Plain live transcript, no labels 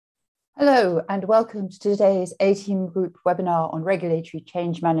Hello and welcome to today's A-Team Group webinar on regulatory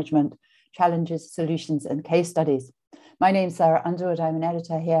change management, challenges, solutions and case studies. My name is Sarah Underwood. I'm an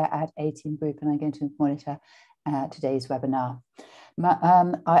editor here at A-Team Group and I'm going to monitor today's webinar.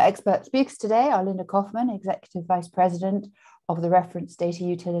 Our expert speakers today are Linda Kaufman, Executive Vice President of the Reference Data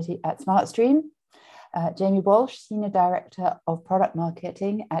Utility at SmartStream, Jamie Walsh, Senior Director of Product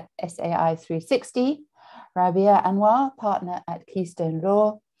Marketing at SAI 360, Rabia Anwar, Partner at Keystone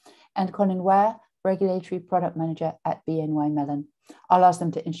Law, and Colin Ware, Regulatory Product Manager at BNY Mellon. I'll ask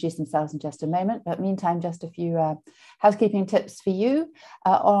them to introduce themselves in just a moment, but meantime, just a few housekeeping tips for you.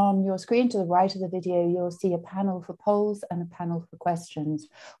 On your screen to the right of the video, you'll see a panel for polls and a panel for questions.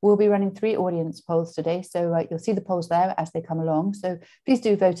 We'll be running 3 audience polls today, so you'll see the polls there as they come along. So please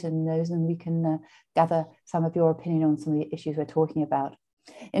do vote in those and we can gather some of your opinion on some of the issues we're talking about.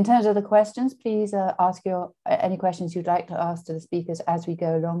 In terms of the questions, please ask any questions you'd like to ask to the speakers as we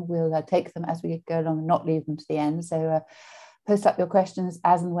go along. We'll take them as we go along and not leave them to the end. So post up your questions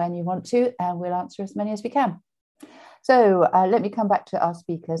as and when you want to, and we'll answer as many as we can. So let me come back to our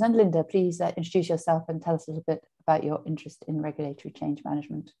speakers. And Linda, please introduce yourself and tell us a little bit about your interest in regulatory change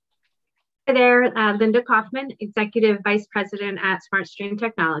management. Hi there, Linda Kaufman, Executive Vice President at SmartStream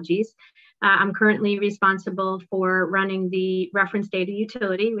Technologies. I'm currently responsible for running the Reference Data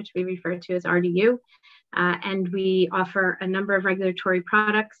Utility, which we refer to as RDU, and we offer a number of regulatory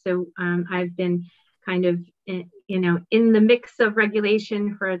products. So I've been kind of, in the mix of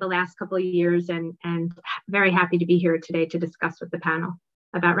regulation for the last couple of years, and very happy to be here today to discuss with the panel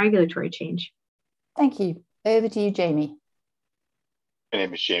about regulatory change. Thank you. Over to you, Jamie. My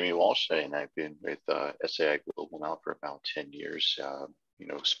name is Jamie Walsh, and I've been with SAI Global now for about 10 years,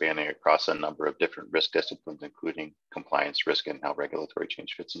 spanning across a number of different risk disciplines, including compliance risk and how regulatory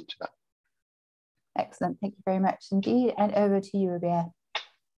change fits into that. Excellent. Thank you very much indeed. And over to you, Rabia.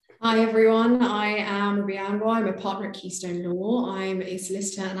 Hi, everyone. I am Rabia Anwar. I'm a partner at Keystone Law. I'm a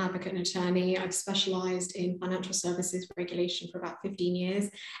solicitor, an advocate and attorney. I've specialized in financial services regulation for about 15 years.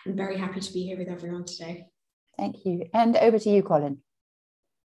 I'm very happy to be here with everyone today. Thank you. And over to you, Colin.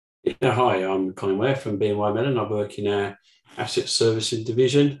 Yeah, hi, I'm Colin Ware from BNY Mellon. I work in our asset servicing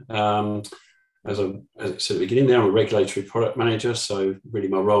division. As I said at the beginning there, I'm a regulatory product manager. So really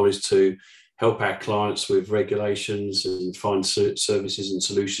my role is to help our clients with regulations and find services and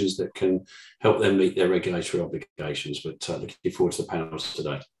solutions that can help them meet their regulatory obligations. But looking forward to the panels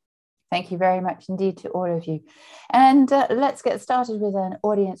today. Thank you very much indeed to all of you. And let's get started with an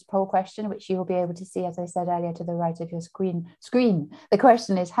audience poll question, which you'll be able to see, as I said earlier, to the right of your screen. The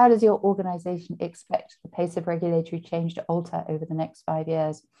question is, how does your organization expect the pace of regulatory change to alter over the next 5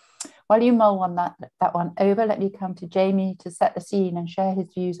 years? While you mull that one over, let me come to Jamie to set the scene and share his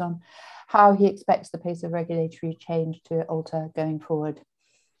views on how he expects the pace of regulatory change to alter going forward.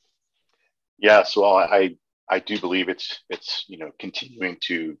 Yes, well, I do believe it's continuing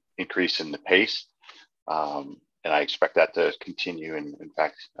to increase in the pace, and I expect that to continue and in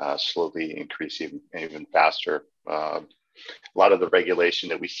fact slowly increase even faster. A lot of the regulation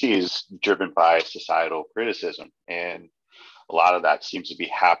that we see is driven by societal criticism, and a lot of that seems to be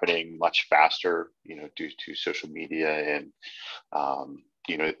happening much faster, due to social media and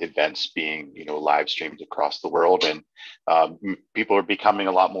events being live streamed across the world, and people are becoming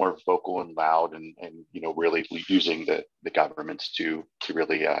a lot more vocal and loud, and really using the governments to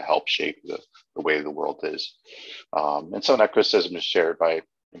really help shape the way the world is. And some of that criticism is shared by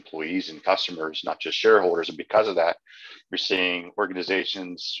employees and customers, not just shareholders. And because of that, you're seeing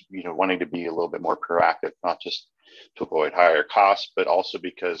organizations wanting to be a little bit more proactive, not just to avoid higher costs, but also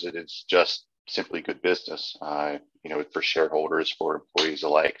because it is just simply good business, for shareholders, for employees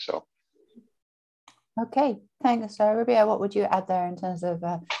alike. So, okay, thanks, Rabia. What would you add there in terms of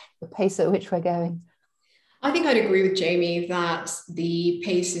the pace at which we're going? I think I'd agree with Jamie that the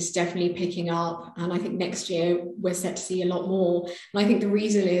pace is definitely picking up, and I think next year we're set to see a lot more. And I think the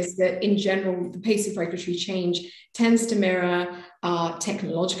reason is that in general, the pace of regulatory change tends to mirror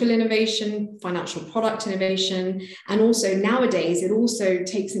technological innovation, financial product innovation, and also nowadays it also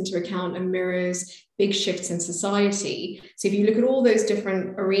takes into account and mirrors big shifts in society. So if you look at all those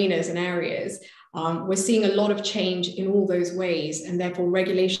different arenas and areas, we're seeing a lot of change in all those ways, and therefore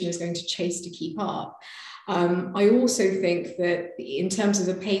regulation is going to chase to keep up. I also think that in terms of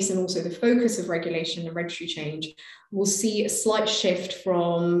the pace and also the focus of regulation and regulatory change, we'll see a slight shift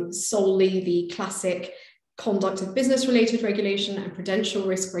from solely the classic conduct of business-related regulation and prudential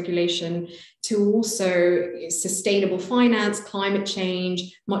risk regulation to also sustainable finance, climate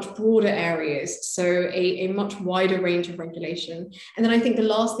change, much broader areas. So a much wider range of regulation. And then I think the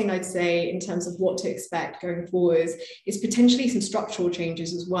last thing I'd say in terms of what to expect going forwards is potentially some structural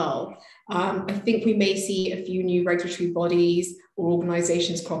changes as well. I think we may see a few new regulatory bodies or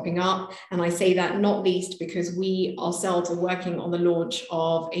organizations cropping up. And I say that not least because we ourselves are working on the launch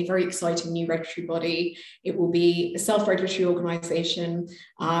of a very exciting new regulatory body. It will be a self-regulatory organization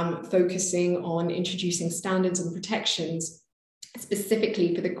focusing on introducing standards and protections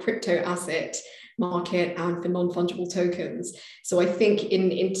specifically for the crypto asset market and for non-fungible tokens. So I think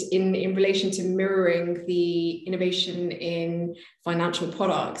in relation to mirroring the innovation in financial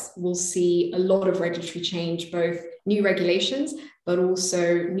products, we'll see a lot of regulatory change, both new regulations, but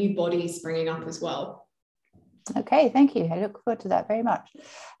also new bodies springing up as well. Okay, thank you. I look forward to that very much.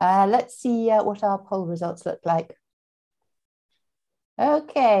 Let's see what our poll results look like.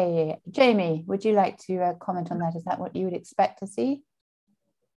 Okay, Jamie, would you like to comment on that? Is that what you would expect to see?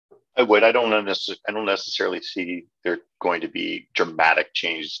 I would. I don't necessarily see there going to be dramatic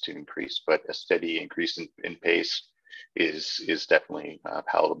changes to increase, but a steady increase in pace is definitely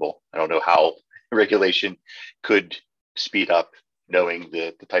palatable. I don't know how regulation could speed up, knowing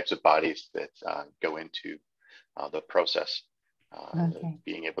the types of bodies that go into the process,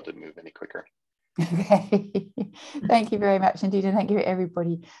 being able to move any quicker. Okay, thank you very much indeed, and thank you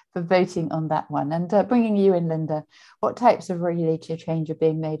everybody for voting on that one. And bringing you in, Linda, what types of regulatory change are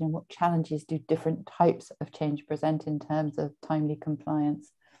being made and what challenges do different types of change present in terms of timely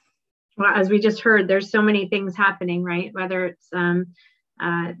compliance? Well, as we just heard, there's so many things happening, right? Whether it's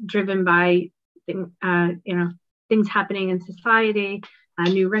driven by things happening in society,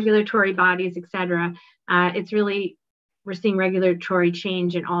 new regulatory bodies, etc. It's really, we're seeing regulatory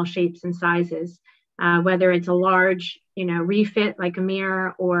change in all shapes and sizes, whether it's a large, refit like a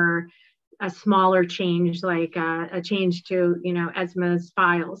mirror, or a smaller change like a change to, ESMA's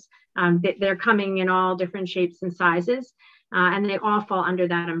files. They're coming in all different shapes and sizes, and they all fall under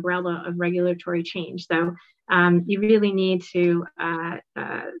that umbrella of regulatory change. So you really need to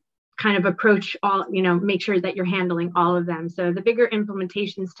kind of approach all, make sure that you're handling all of them. So the bigger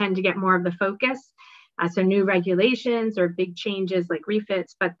implementations tend to get more of the focus. So new regulations or big changes like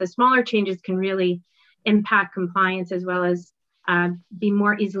refits, but the smaller changes can really impact compliance as well as be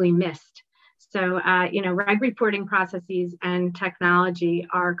more easily missed. So, reg reporting processes and technology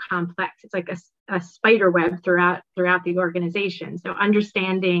are complex. It's like a spider web throughout the organization. So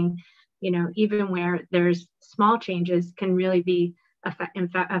understanding, even where there's small changes can really be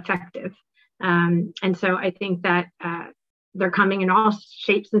effective. And so I think that they're coming in all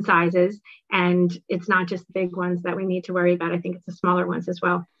shapes and sizes, and it's not just the big ones that we need to worry about. I think it's the smaller ones as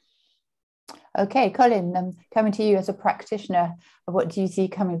well. Okay, Colin, coming to you as a practitioner, what do you see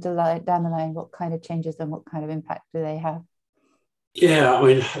coming down the line? What kind of changes and what kind of impact do they have? Yeah, I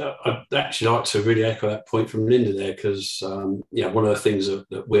mean, I'd actually like to really echo that point from Linda there, because, one of the things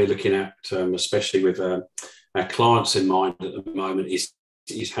that we're looking at, especially with our clients in mind at the moment,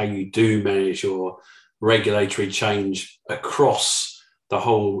 is how you do manage your regulatory change across the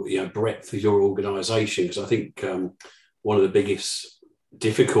whole breadth of your organisation. Because I think one of the biggest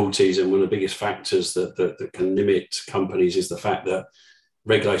difficulties and one of the biggest factors that can limit companies is the fact that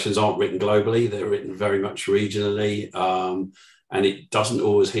regulations aren't written globally. They're written very much regionally, and it doesn't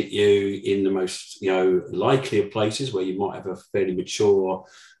always hit you in the most likely of places where you might have a fairly mature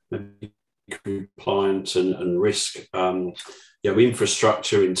compliance and risk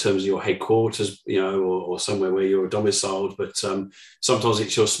infrastructure in terms of your headquarters, or somewhere where you're domiciled. But sometimes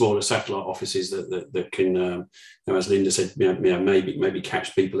it's your smaller satellite offices that can, as Linda said, maybe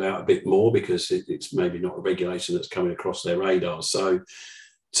catch people out a bit more, because it's maybe not a regulation that's coming across their radar. So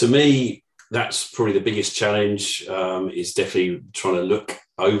to me, that's probably the biggest challenge, is definitely trying to look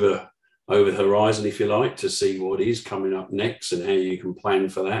over the horizon, if you like, to see what is coming up next and how you can plan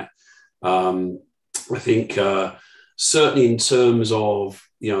for that. I think certainly in terms of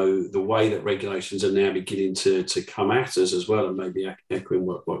the way that regulations are now beginning to come at us as well, and maybe echoing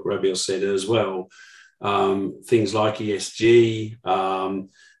what Rabiel said as well, things like ESG,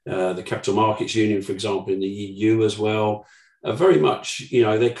 the Capital Markets Union, for example, in the EU as well, are very much,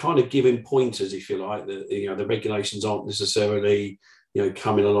 they're kind of giving pointers, if you like, that the regulations aren't necessarily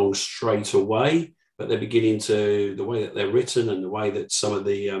coming along straight away, but they're beginning to, the way that they're written and the way that some of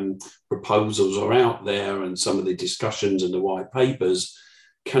the proposals are out there and some of the discussions and the white papers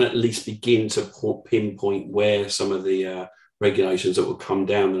can at least begin to pinpoint where some of the regulations that will come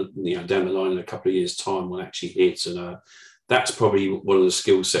down the line in a couple of years' time will actually hit. And that's probably one of the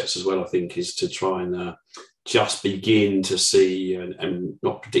skill sets as well, I think, is to try and just begin to see and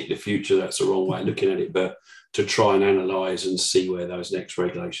not predict the future. That's the wrong way of looking at it, but to try and analyse and see where those next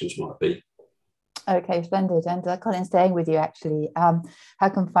regulations might be. Okay, splendid. And Colin, staying with you actually, how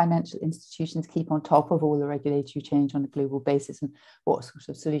can financial institutions keep on top of all the regulatory change on a global basis, and what sort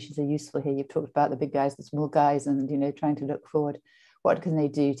of solutions are useful here? You've talked about the big guys, the small guys, and trying to look forward. What can they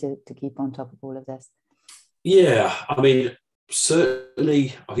do to keep on top of all of this? Yeah, I mean,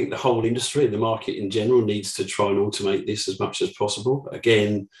 certainly, I think the whole industry and the market in general needs to try and automate this as much as possible.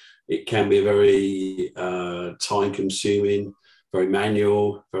 Again, it can be a very time-consuming, very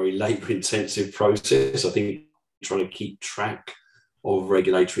manual, very labour-intensive process. I think trying to keep track of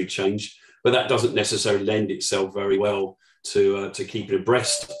regulatory change, but that doesn't necessarily lend itself very well to keeping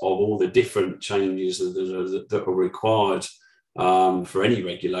abreast of all the different changes that are required for any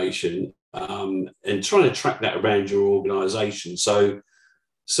regulation, and trying to track that around your organisation. So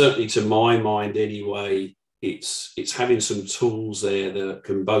certainly, to my mind anyway, it's having some tools there that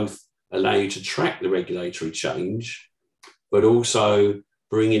can both allow you to track the regulatory change, but also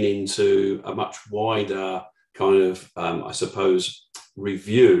bringing into a much wider kind of, I suppose,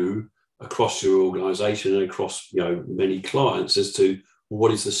 review across your organisation and across many clients as to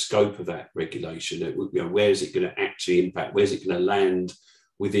what is the scope of that regulation. Where is it going to actually impact? Where's it going to land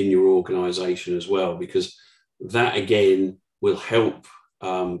within your organisation as well? Because that again will help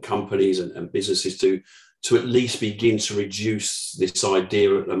companies and businesses to at least begin to reduce this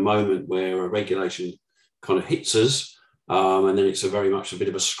idea at the moment where a regulation kind of hits us. And then it's very much a bit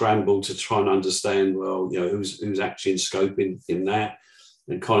of a scramble to try and understand, well, who's actually in scope in that.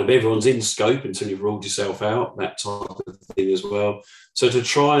 And kind of everyone's in scope until you've ruled yourself out, that type of thing as well. So to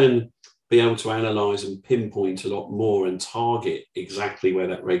try and be able to analyse and pinpoint a lot more and target exactly where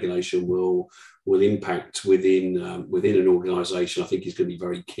that regulation will impact within an organisation, I think is going to be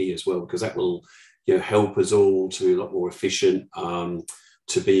very key as well, because that will help us all to be a lot more efficient,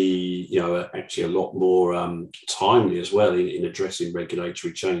 to be actually a lot more timely as well in addressing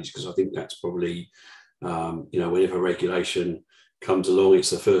regulatory change, because I think that's probably whenever regulation comes along,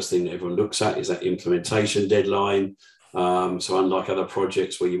 it's the first thing that everyone looks at is that implementation deadline. So unlike other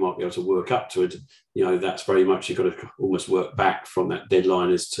projects where you might be able to work up to it, that's very much you've got to almost work back from that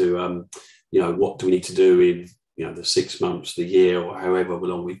deadline as to what do we need to do in the 6 months, the year, or however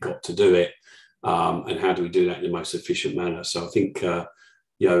long we've got to do it, and how do we do that in the most efficient manner. So I think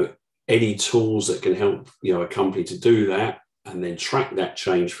any tools that can help a company to do that and then track that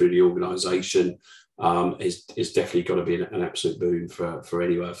change through the organisation is definitely got to be an absolute boon for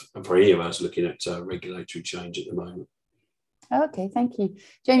any of us looking at regulatory change at the moment. Okay, thank you.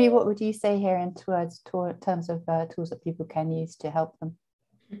 Jamie, what would you say here in terms of tools that people can use to help them?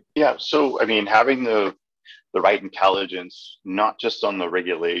 Yeah, so I mean, having the right intelligence, not just on the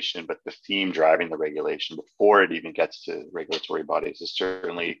regulation, but the theme driving the regulation before it even gets to regulatory bodies is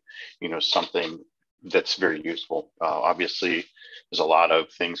certainly, something that's very useful. Obviously, there's a lot of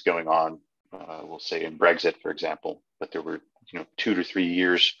things going on, we'll say in Brexit, for example, but there were, 2 to 3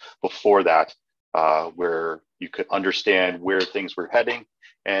 years before that where you could understand where things were heading,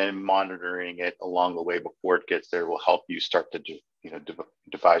 and monitoring it along the way before it gets there will help you start to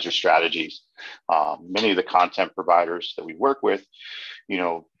devise your strategies. Many of the content providers that we work with,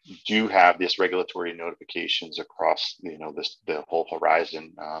 do have this regulatory notifications across, the whole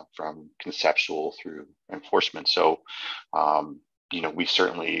horizon from conceptual through enforcement. So, we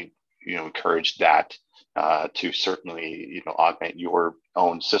certainly, encourage that to certainly, augment your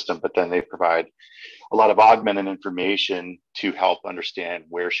own system, but then they provide a lot of augmented information to help understand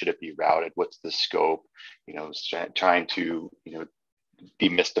where should it be routed, what's the scope, trying to,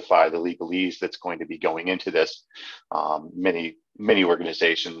 demystify the legalese that's going to be going into this. Many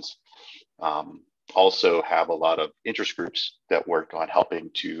organizations also have a lot of interest groups that work on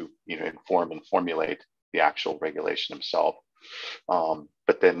helping to, inform and formulate the actual regulation themselves.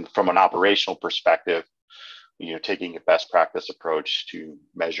 But then from an operational perspective, taking a best practice approach to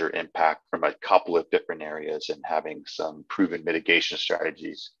measure impact from a couple of different areas and having some proven mitigation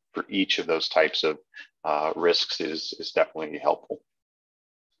strategies for each of those types of risks is definitely helpful.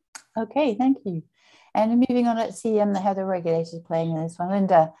 Okay, thank you. And moving on, let's see how the regulators are playing in this one.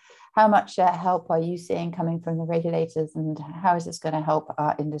 Linda, how much help are you seeing coming from the regulators, and how is this going to help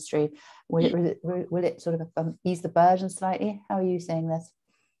our industry? Will it sort of ease the burden slightly? How are you seeing this?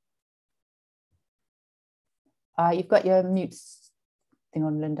 You've got your mute thing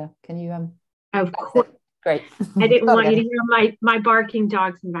on, Linda. Can you? Of course. Great. I didn't want you to hear my barking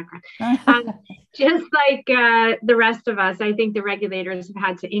dogs in the background. Just like the rest of us, I think the regulators have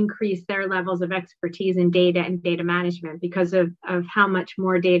had to increase their levels of expertise in data and data management because of how much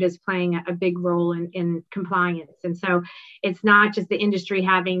more data is playing a big role in compliance. And so it's not just the industry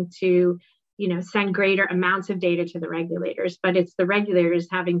having to, send greater amounts of data to the regulators, but it's the regulators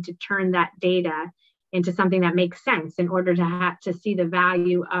having to turn that data into something that makes sense in order to see the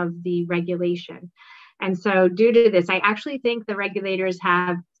value of the regulation. And so due to this, I actually think the regulators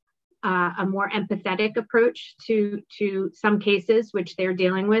have a more empathetic approach to some cases which they're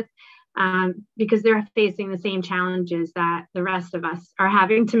dealing with because they're facing the same challenges that the rest of us are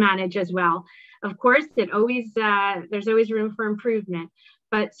having to manage as well. Of course, there's always room for improvement,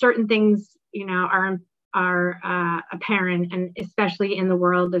 but certain things, are apparent, and especially in the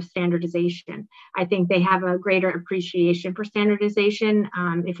world of standardization. I think they have a greater appreciation for standardization.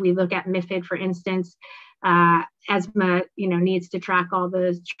 If we look at MiFID, for instance, ESMA, needs to track all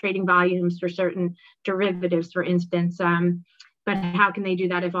those trading volumes for certain derivatives, for instance. But how can they do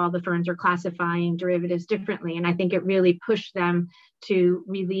that if all the firms are classifying derivatives differently? And I think it really pushed them to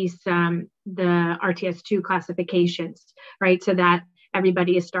release the RTS2 classifications, right? So that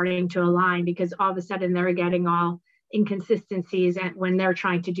everybody is starting to align, because all of a sudden they're getting all inconsistencies when they're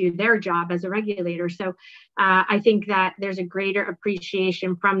trying to do their job as a regulator. So I think that there's a greater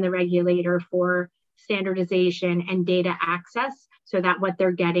appreciation from the regulator for standardization and data access, so that what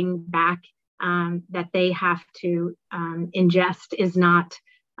they're getting back that they have to ingest is not,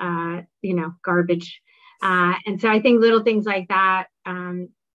 garbage. And so I think little things like that,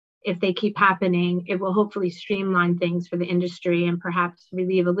 if they keep happening, it will hopefully streamline things for the industry and perhaps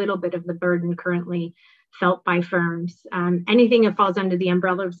relieve a little bit of the burden currently felt by firms. Anything that falls under the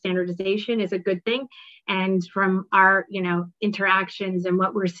umbrella of standardization is a good thing. And from our, interactions and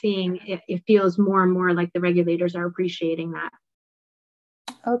what we're seeing, it feels more and more like the regulators are appreciating that.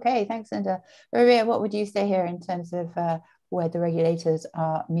 Okay, thanks, Linda. Maria, what would you say here in terms of where the regulators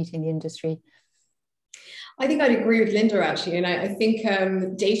are meeting the industry? I think I'd agree with Linda, actually. And I think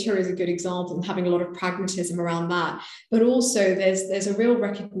data is a good example, and having a lot of pragmatism around that. But also there's a real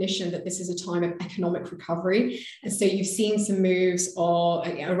recognition that this is a time of economic recovery. And so you've seen some moves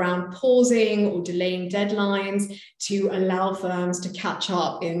around pausing or delaying deadlines to allow firms to catch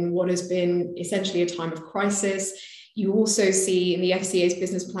up in what has been essentially a time of crisis. You also see in the FCA's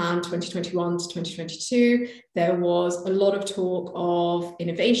business plan 2021 to 2022, there was a lot of talk of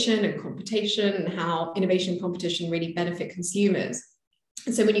innovation and competition, and how innovation and competition really benefit consumers.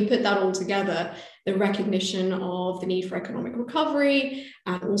 And so when you put that all together, the recognition of the need for economic recovery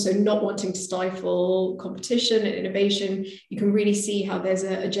and also not wanting to stifle competition and innovation, you can really see how there's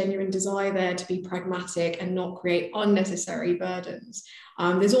a genuine desire there to be pragmatic and not create unnecessary burdens.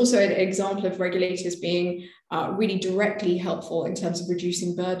 There's also an example of regulators being really directly helpful in terms of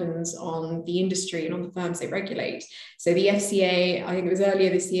reducing burdens on the industry and on the firms they regulate. So the FCA, I think it was earlier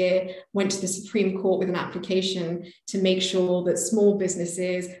this year, went to the Supreme Court with an application to make sure that small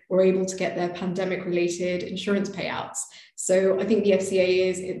businesses were able to get their pandemic-related insurance payouts. So I think the FCA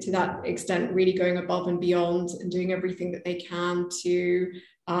is, to that extent, really going above and beyond and doing everything that they can to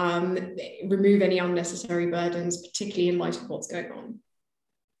remove any unnecessary burdens, particularly in light of what's going on.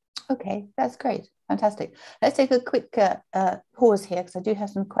 Okay, that's great. Fantastic. Let's take a quick pause here, because I do have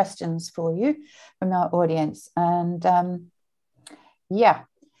some questions for you from our audience. And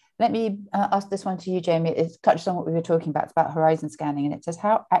let me ask this one to you, Jamie. It touches on what we were talking about. It's about horizon scanning. And it says,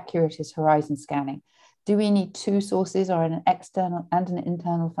 how accurate is horizon scanning? Do we need two sources, or an external and an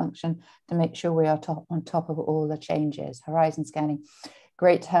internal function, to make sure we are on top of all the changes? Horizon scanning,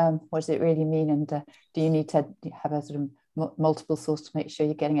 great term. What does it really mean? And do you need to have a sort of multiple source to make sure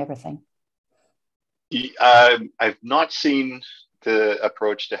you're getting everything? I've not seen the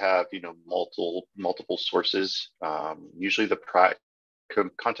approach to have multiple sources. Usually the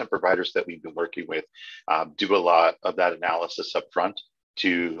content providers that we've been working with do a lot of that analysis up front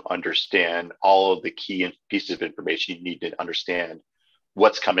to understand all of the key pieces of information you need to understand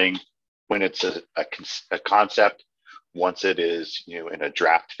what's coming when it's a concept, once it is in a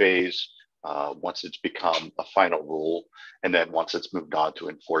draft phase, once it's become a final rule, and then once it's moved on to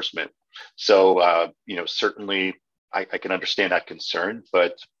enforcement. So, certainly I can understand that concern,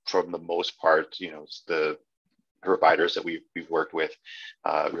 but from the most part, the providers that we've worked with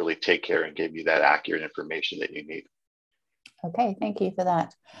really take care and give you that accurate information that you need. Okay, thank you for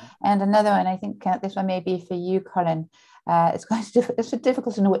that. And another one, I think this one may be for you, Colin. It's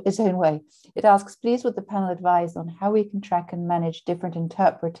difficult in its own way. It asks, please would the panel advise on how we can track and manage different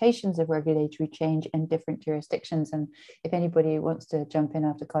interpretations of regulatory change in different jurisdictions? And if anybody wants to jump in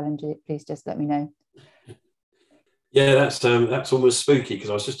after Colin, please just let me know. Yeah, that's almost spooky, because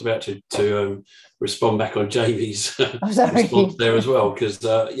I was just about to respond back on Jamie's response there as well, because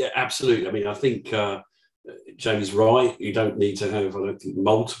yeah, absolutely. I mean, I think Jamie's right. You don't need to have, I don't think,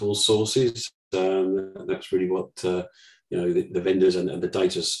 multiple sources. That's really what the vendors and the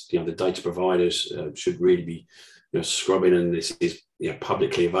data, the data providers should really be scrubbing, and this is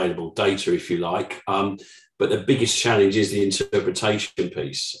publicly available data, if you like. But the biggest challenge is the interpretation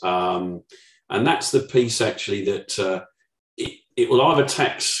piece. And that's the piece actually that it will either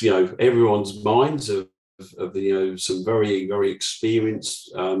tax everyone's minds of some very, very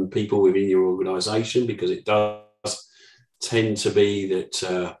experienced people within your organisation, because it does tend to be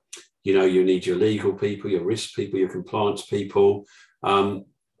that you need your legal people, your risk people, your compliance people. But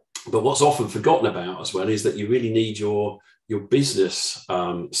what's often forgotten about as well is that you really need your business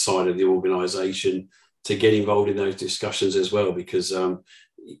side of the organisation to get involved in those discussions as well, because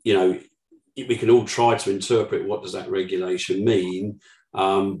we can all try to interpret what does that regulation mean,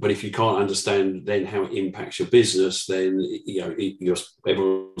 but if you can't understand then how it impacts your business, then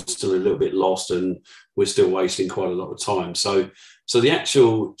everyone's still a little bit lost, and we're still wasting quite a lot of time. So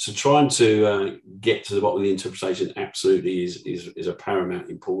trying to get to the bottom of the interpretation absolutely is a paramount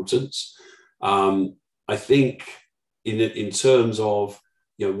importance. I think in terms of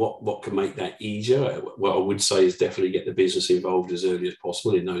what can make that easier, what I would say is definitely get the business involved as early as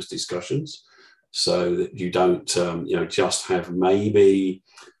possible in those discussions, so that you don't just have maybe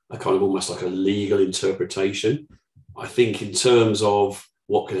a kind of almost like a legal interpretation. I think in terms of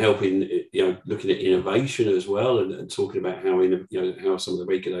what can help in looking at innovation as well, and talking about how how some of the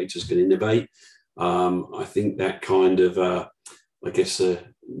regulators can innovate, I think that kind of I guess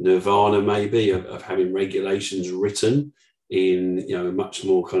nirvana maybe of having regulations written in much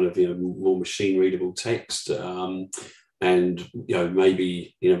more kind of more machine readable text, and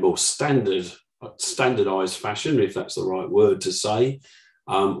maybe more standardized fashion, if that's the right word to say,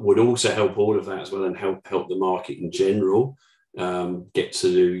 would also help all of that as well, and help the market in general get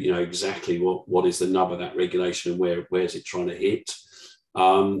to exactly what is the nub of that regulation, and where is it trying to hit,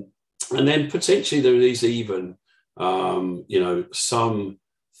 and then potentially there is even some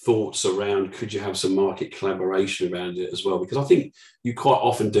thoughts around, could you have some market collaboration around it as well? Because I think you quite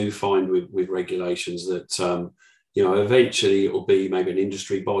often do find with regulations that eventually it will be maybe an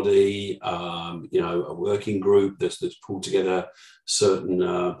industry body, a working group that's pulled together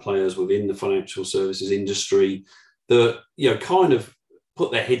certain players within the financial services industry that kind of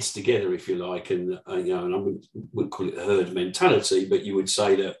put their heads together, if you like, and and I wouldn't call it the herd mentality, but you would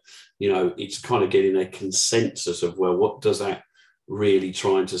say that it's kind of getting a consensus of, well, what does that really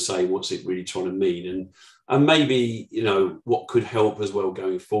trying to say, what's it really trying to mean, and maybe what could help as well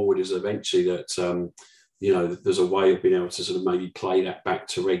going forward is eventually that there's a way of being able to sort of maybe play that back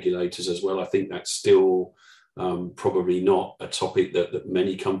to regulators as well. I think that's still probably not a topic that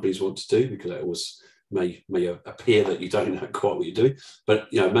many companies want to do, because that always may appear that you don't know quite what you do, but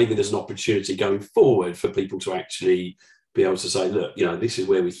maybe there's an opportunity going forward for people to actually be able to say, look, this is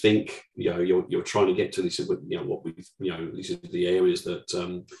where we think you're trying to get to. This is what we this is the areas that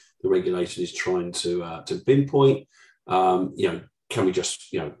the regulation is trying to pinpoint. Can we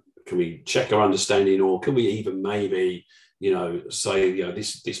just can we check our understanding, or can we even maybe say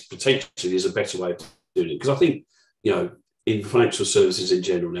this potentially is a better way of doing it? Because I think in financial services in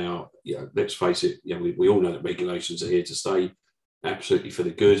general now, let's face it, we all know that regulations are here to stay, absolutely for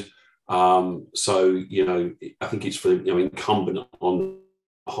the good. So I think it's for incumbent on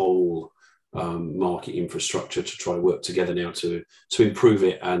the whole market infrastructure to try to work together now to improve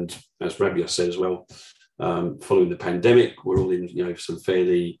it. And as Rabia said as well, following the pandemic, we're all in some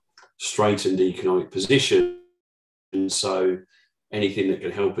fairly straitened economic position, and so anything that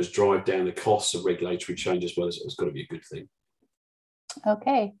can help us drive down the costs of regulatory change as well has got to be a good thing.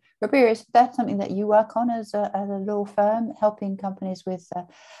 Okay, Rabia, is that something that you work on as a law firm, helping companies with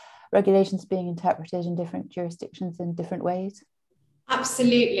regulations being interpreted in different jurisdictions in different ways?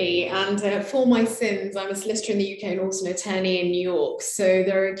 Absolutely. And for my sins, I'm a solicitor in the UK and also an attorney in New York. So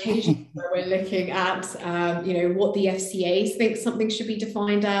there are occasions where we're looking at, what the FCA thinks something should be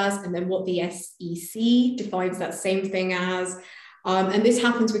defined as, and then what the SEC defines that same thing as. And this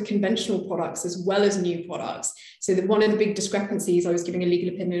happens with conventional products as well as new products. So one of the big discrepancies I was giving a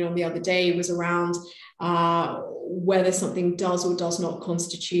legal opinion on the other day was around whether something does or does not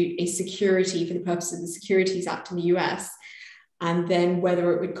constitute a security for the purposes of the Securities Act in the US, and then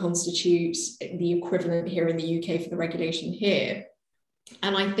whether it would constitute the equivalent here in the UK for the regulation here.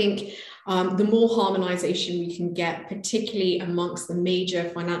 And I think the more harmonization we can get, particularly amongst the major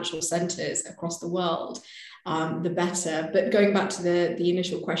financial centers across the world, the better. But going back to the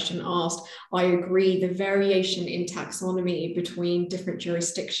initial question asked, I agree, the variation in taxonomy between different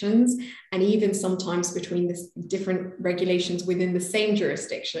jurisdictions and even sometimes between the different regulations within the same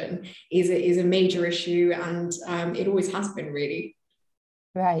jurisdiction is a major issue, and it always has been, really.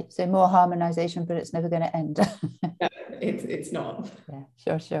 Right, so more harmonization, but it's never going to end. No, it's not.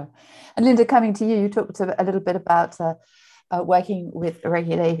 Yeah, sure. And Linda, coming to you, you talked a little bit about working with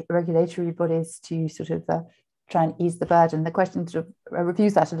regulatory bodies to sort of try and ease the burden. The question sort of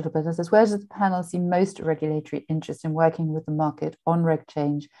reviews that a little bit and says, where does the panel see most regulatory interest in working with the market on reg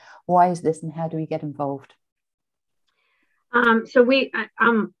change? Why is this, and how do we get involved? So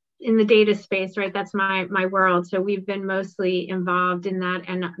I'm in the data space, right? That's my world. So we've been mostly involved in that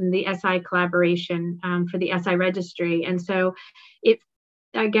and the SI collaboration for the SI registry. And so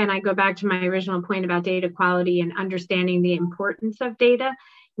again, I go back to my original point about data quality and understanding the importance of data.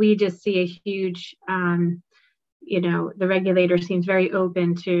 We just see a huge, the regulators seem very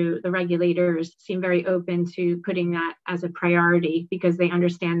open to putting that as a priority because they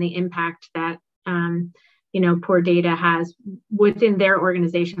understand the impact that, poor data has within their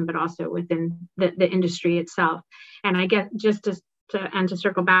organization, but also within the industry itself. And I guess just to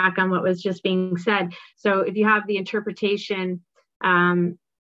circle back on what was just being said. So if you have the interpretation, the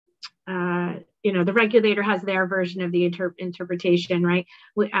regulator has their version of the interpretation, right?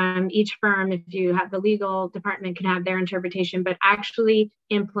 Each firm, if you have the legal department, can have their interpretation, but actually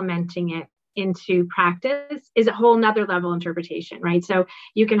implementing it into practice is a whole nother level interpretation, right? So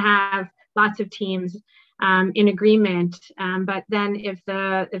you can have lots of teams in agreement, but then if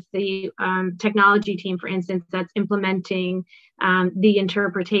the technology team, for instance, that's implementing the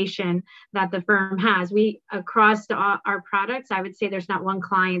interpretation that the firm has, across our products, I would say there's not one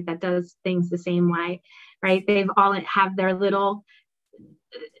client that does things the same way, right? They've all have their little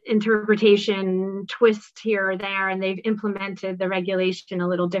interpretation twist here or there, and they've implemented the regulation a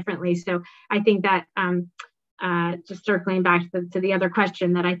little differently. So I think that just circling back to the other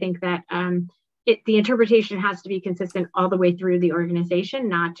question, that I think that the interpretation has to be consistent all the way through the organization,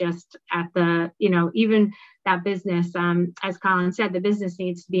 not just at the, even that business, as Colin said, the business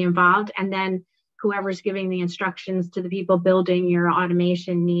needs to be involved. And then whoever's giving the instructions to the people building your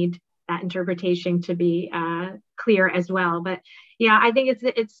automation need that interpretation to be clear as well. But yeah, I think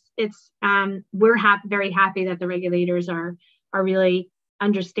we're very happy that the regulators are really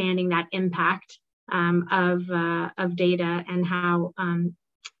understanding that impact of data and how,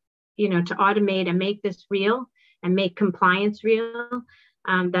 to automate and make this real and make compliance real,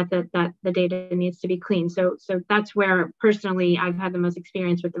 that the data needs to be clean. So that's where personally I've had the most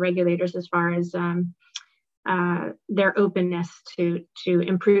experience with the regulators as far as their openness to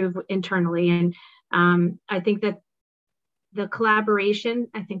improve internally. And I think that the collaboration,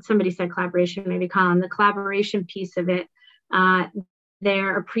 I think somebody said collaboration, maybe Colin, the collaboration piece of it,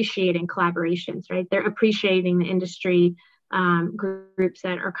 they're appreciating collaborations, right? They're appreciating the industry groups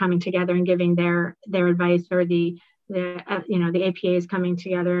that are coming together and giving their advice, or the APA is coming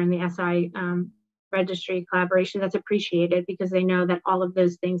together and the SI registry collaboration. That's appreciated because they know that all of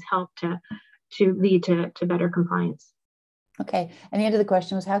those things help to lead to better compliance. Okay, and the end of the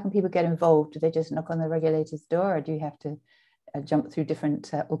question was, how can people get involved? Do they just knock on the regulator's door, or do you have to jump through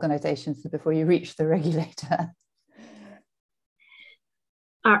different organizations before you reach the regulator?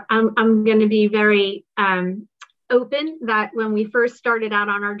 I'm going to be very open that when we first started out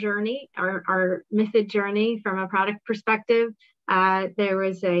on our journey, our MiFID journey from a product perspective, there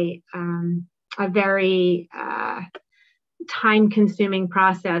was a very time-consuming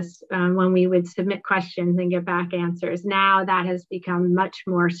process when we would submit questions and get back answers. Now that has become much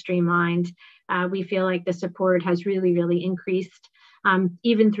more streamlined. We feel like the support has really, really increased,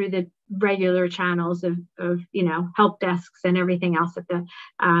 even through the regular channels of help desks and everything else at the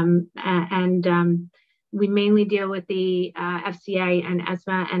we mainly deal with the FCA and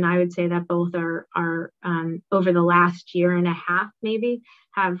ESMA, and I would say that both are over the last year and a half maybe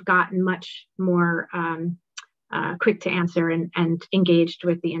have gotten much more quick to answer and engaged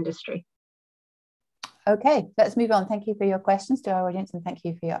with the industry. Okay, let's move on. Thank you for your questions to our audience, and thank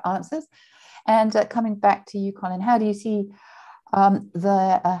you for your answers. And coming back to you, Colin, how do you see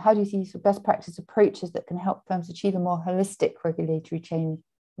best practice approaches that can help firms achieve a more holistic regulatory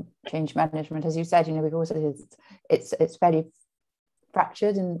change management? As you said, we've also it's fairly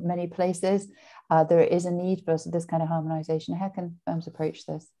fractured in many places. There is a need for this kind of harmonization. How can firms approach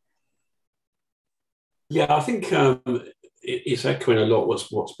this? Yeah, I think it's echoing a lot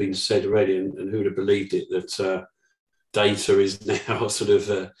what's been said already, and who would have believed it, that data is now sort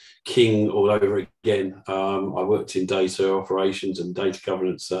of king all over again. I worked in data operations and data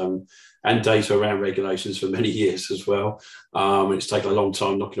governance and data around regulations for many years as well. It's taken a long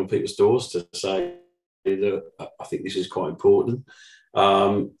time knocking on people's doors to say that I think this is quite important.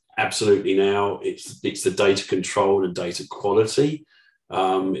 Absolutely now, it's the data control and data quality.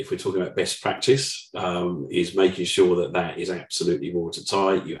 If we're talking about best practice, is making sure that that is absolutely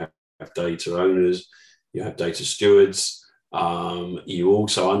watertight. You have data owners, you have data stewards. You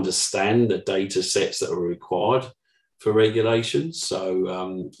also understand the data sets that are required for regulations.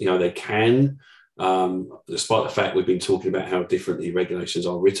 So, they can, despite the fact we've been talking about how differently regulations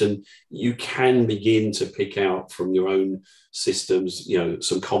are written, you can begin to pick out from your own systems,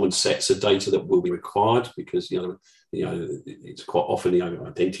 some common sets of data that will be required, because, it's quite often,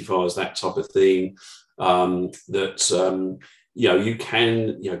 identifiers, that type of thing, that, you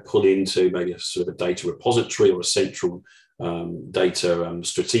can, pull into maybe a sort of a data repository or a central data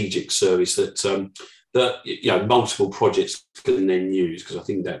strategic service that multiple projects can then use, because I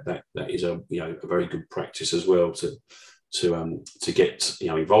think that is a very good practice as well to get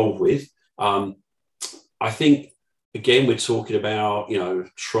involved with. I think again we're talking about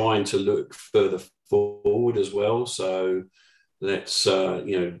trying to look further forward as well. So let's try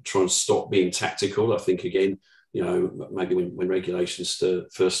and stop being tactical. I think again maybe when regulations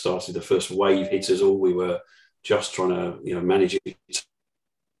first started, the first wave hit us all, we were just trying to manage it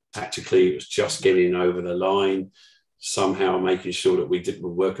tactically. It was just getting over the line, somehow making sure that we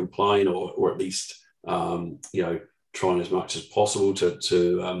were compliant, or at least trying as much as possible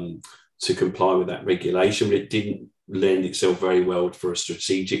to comply with that regulation. But it didn't lend itself very well for a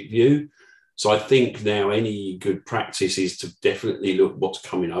strategic view. So I think now any good practice is to definitely look what's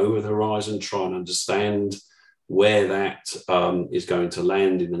coming over the horizon, try and understand where that is going to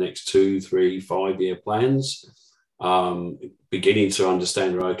land in the next 2, 3, 5 year plans. Beginning to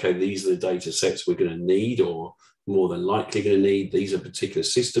understand, okay, these are the data sets we're going to need, or more than likely going to need. These are particular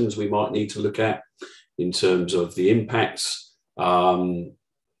systems we might need to look at in terms of the impacts. I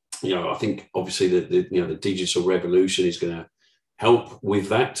think obviously the digital revolution is going to help with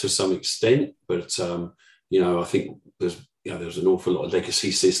that to some extent, but I think there's an awful lot of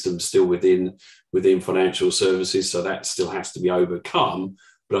legacy systems still within financial services, so that still has to be overcome.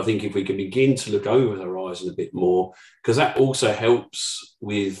 But I think if we can begin to look over the horizon a bit more, because that also helps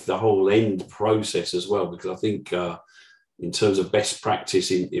with the whole end process as well, because I think in terms of best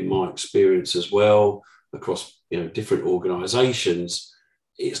practice in my experience as well, across different organisations,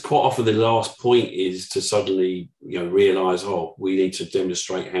 it's quite often the last point is to suddenly realise, we need to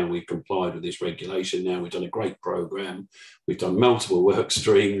demonstrate how we've complied with this regulation. Now we've done a great programme, we've done multiple work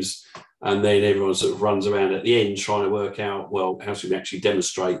streams, and then everyone sort of runs around at the end trying to work out, well, how should we actually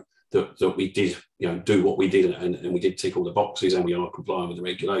demonstrate that we did do what we did, and we did tick all the boxes and we are complying with the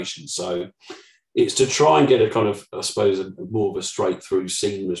regulation. So it's to try and get a kind of, I suppose, more of a straight through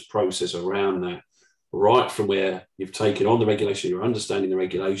seamless process around that, right from where you've taken on the regulation, you're understanding the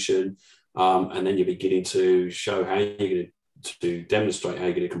regulation, and then you're beginning to show how you're going to demonstrate how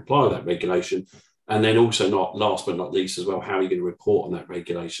you're going to comply with that regulation. And then also, not last but not least as well, how you're going to report on that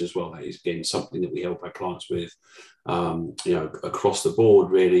regulation as well. That is, again, something that we help our clients with, across the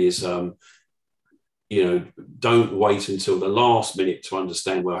board really is, don't wait until the last minute to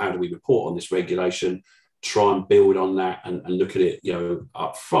understand, well, how do we report on this regulation? Try and build on that and look at it,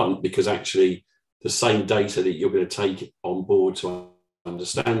 up front, because actually the same data that you're going to take on board to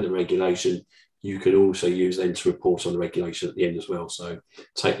understand the regulation, you can also use then to report on the regulation at the end as well. So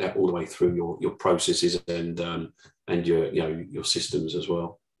take that all the way through your processes and your systems as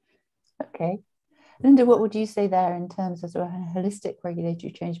well. Okay. Linda, what would you say there in terms of sort of holistic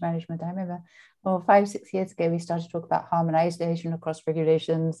regulatory change management? I remember 5, 6 years ago, we started to talk about harmonization across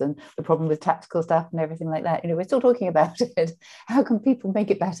regulations and the problem with tactical stuff and everything like that. We're still talking about it. How can people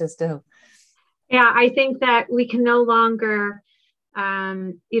make it better still? Yeah, I think that we can no longer,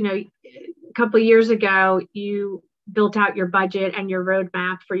 a couple of years ago, you built out your budget and your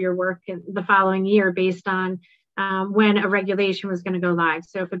roadmap for your work in the following year based on when a regulation was going to go live.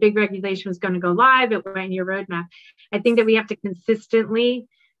 So if a big regulation was going to go live, it went in your roadmap. I think that we have to consistently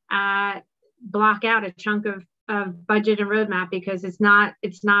block out a chunk of budget and roadmap, because it's not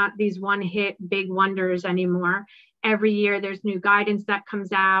these one-hit big wonders anymore. Every year there's new guidance that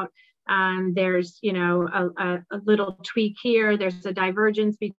comes out. There's a little tweak here, there's a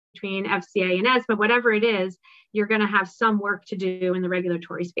divergence between FCA and ESMA, whatever it is, you're going to have some work to do in the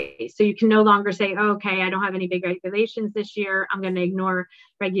regulatory space. So you can no longer say, okay, I don't have any big regulations this year, I'm going to ignore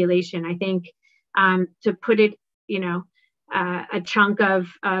regulation. I think to put it, a chunk of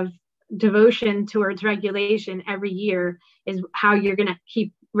devotion towards regulation every year is how you're going to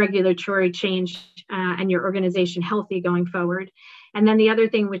keep regulatory change and your organization healthy going forward. And then the other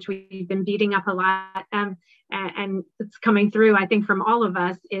thing, which we've been beating up a lot, and it's coming through, I think, from all of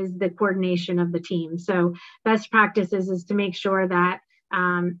us, is the coordination of the team. So best practices is to make sure that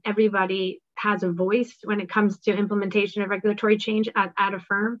everybody has a voice when it comes to implementation of regulatory change at a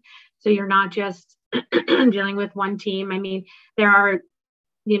firm. So you're not just dealing with one team. I mean, there are,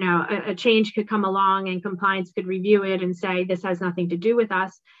 a change could come along and compliance could review it and say, this has nothing to do with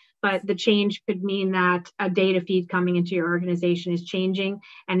us. But the change could mean that a data feed coming into your organization is changing.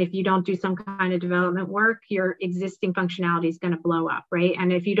 And if you don't do some kind of development work, your existing functionality is going to blow up, right?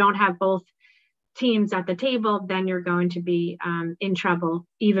 And if you don't have both teams at the table, then you're going to be in trouble,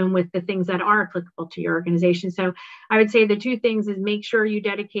 even with the things that are applicable to your organization. So I would say the two things is make sure you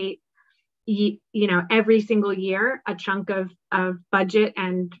dedicate every single year a chunk of budget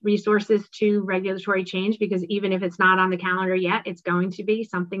and resources to regulatory change, because even if it's not on the calendar yet, it's going to be,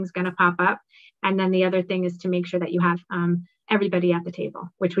 something's going to pop up. And then the other thing is to make sure that you have everybody at the table,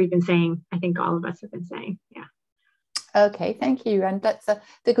 which we've been saying, I think all of us have been saying. Yeah. Okay, thank you. And let's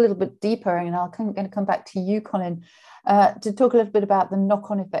dig a little bit deeper, and I'm going to come back to you, Colin, to talk a little bit about the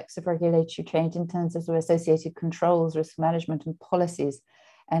knock-on effects of regulatory change in terms of the associated controls, risk management and policies,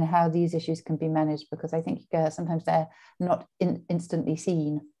 and how these issues can be managed, because I think sometimes they're not instantly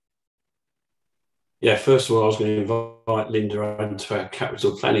seen. Yeah, first of all, I was going to invite Linda into our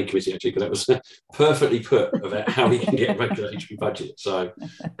capital planning committee, actually, because that was perfectly put about how we can get regulatory budget. So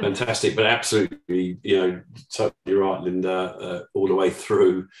fantastic, but absolutely, totally right, Linda, all the way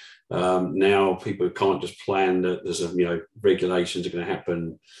through. Now people can't just plan that there's regulations are going to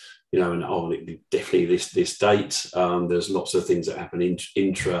happen, and definitely this date. There's lots of things that happen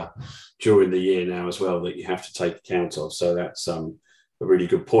intra during the year now as well that you have to take account of. So that's a really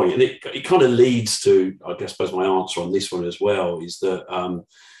good point. And it kind of leads to, I guess, my answer on this one as well, is that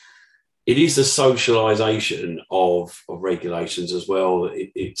it is the socialization of regulations as well.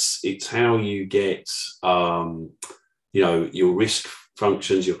 It's how you get, your risk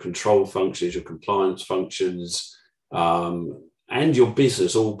functions, your control functions, your compliance functions, and your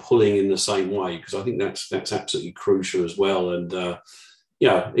business all pulling in the same way, because I think that's absolutely crucial as well. And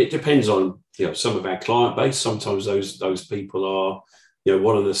it depends on some of our client base. Sometimes those people are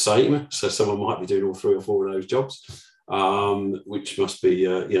one and the same, so someone might be doing all 3 or 4 of those jobs, which must be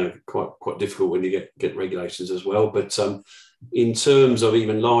quite difficult when you get regulations as well. But in terms of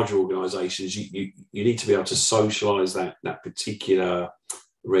even larger organisations, you need to be able to socialise that particular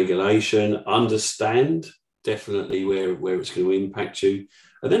regulation, understand definitely where it's going to impact you.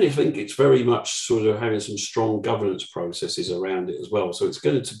 And then I think it's very much sort of having some strong governance processes around it as well. So it's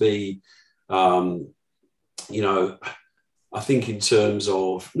going to be, I think in terms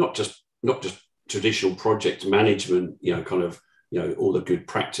of not just traditional project management, all the good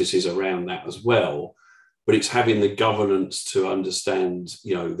practices around that as well, but it's having the governance to understand,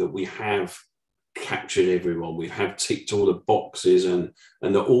 that we have captured everyone, we have ticked all the boxes, and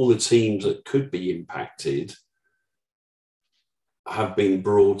that all the teams that could be impacted have been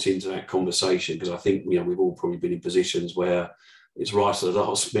brought into that conversation. Because I think we've all probably been in positions where it's right at the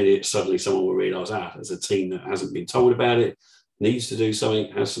last minute, suddenly someone will realise, there's a team that hasn't been told about it, needs to do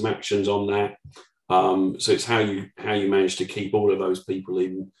something, has some actions on that. So it's how you manage to keep all of those people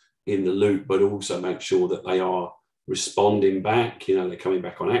in the loop, but also make sure that they are responding back. They're coming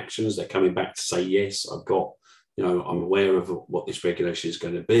back on actions, they're coming back to say, yes, I've got, I'm aware of what this regulation is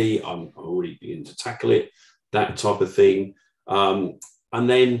going to be, I'm already beginning to tackle it, that type of thing. And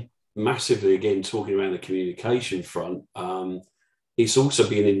then massively, again, talking around the communication front, it's also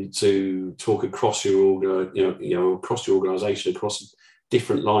beginning to talk across your across your organisation, across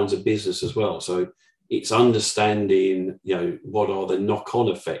different lines of business as well. So it's understanding, what are the knock-on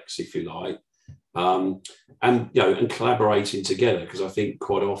effects, if you like, and collaborating together. Because I think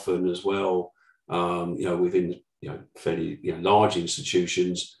quite often as well, within fairly large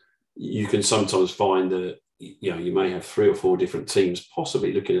institutions, you can sometimes find that you may have 3 or 4 different teams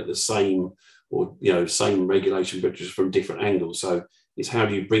possibly looking at the same same regulation, but just from different angles. So it's how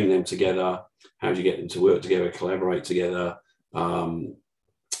do you bring them together? How do you get them to work together, collaborate together,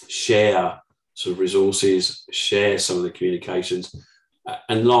 share sort of resources, share some of the communications.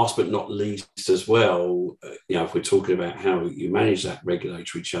 And last but not least as well, if we're talking about how you manage that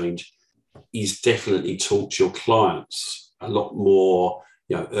regulatory change, is definitely talk to your clients a lot more,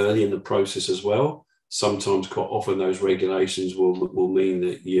 early in the process as well. Sometimes, quite often, those regulations will mean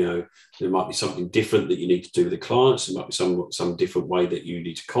that there might be something different that you need to do with the clients. There might be some different way that you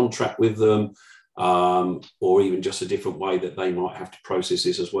need to contract with them, or even just a different way that they might have to process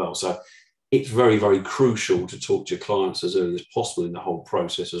this as well. So it's very, very crucial to talk to your clients as early as possible in the whole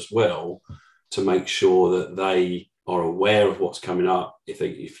process as well, to make sure that they are aware of what's coming up.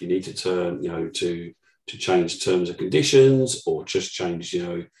 If you need to turn, to change terms and conditions, or just change,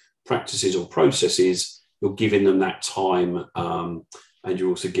 practices or processes, you're giving them that time, and you're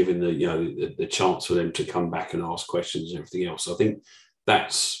also giving the chance for them to come back and ask questions and everything else. So I think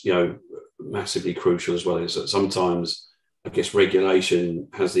that's massively crucial, as well as that sometimes I guess regulation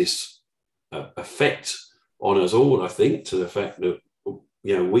has this effect on us all, I think, to the fact that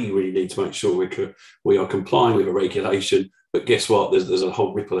we really need to make sure we are complying with a regulation. But guess what? There's a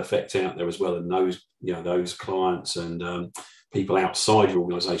whole ripple effect out there as well, and those clients and people outside your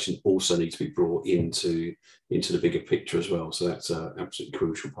organisation also need to be brought into the bigger picture as well. So that's an absolutely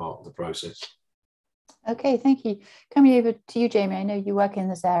crucial part of the process. Okay, thank you. Coming over to you, Jamie, I know you work in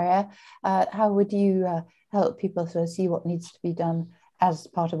this area. How would you help people sort of see what needs to be done as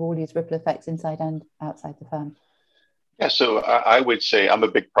part of all these ripple effects inside and outside the firm? Yeah, so I would say I'm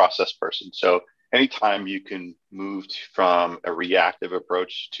a big process person. So anytime you can move from a reactive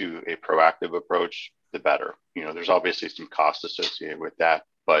approach to a proactive approach, the better. There's obviously some cost associated with that,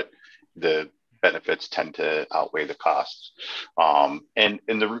 but the benefits tend to outweigh the costs. And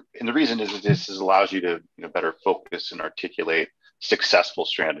the reason is that this allows you to better focus and articulate successful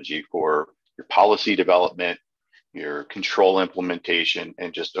strategy for your policy development, your control implementation,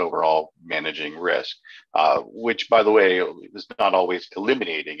 and just overall managing risk, which, by the way, is not always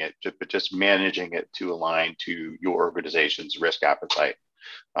eliminating it, but just managing it to align to your organization's risk appetite.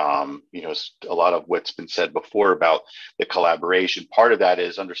 A lot of what's been said before about the collaboration, part of that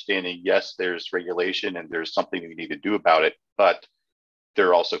is understanding, yes, there's regulation and there's something we need to do about it, but there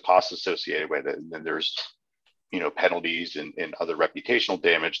are also costs associated with it. And then there's, penalties and other reputational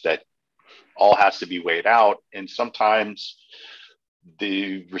damage that all has to be weighed out. And sometimes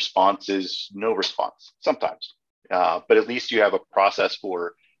the response is no response, sometimes. But at least you have a process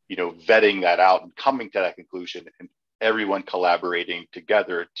for, vetting that out and coming to that conclusion, and everyone collaborating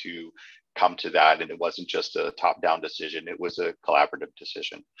together to come to that. And it wasn't just a top-down decision, it was a collaborative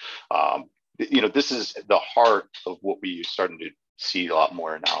decision. This is the heart of what we're starting to see a lot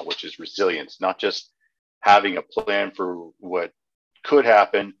more now, which is resilience, not just having a plan for what could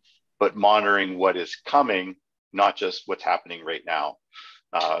happen, but monitoring what is coming, not just what's happening right now.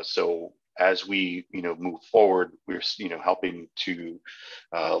 So as we, move forward, we're, helping to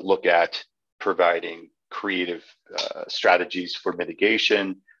look at providing creative strategies for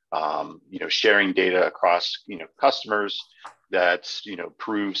mitigation, sharing data across, customers that,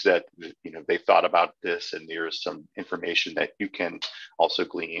 proves that, they thought about this, and there's some information that you can also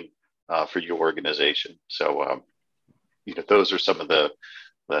glean for your organization. So, those are some of the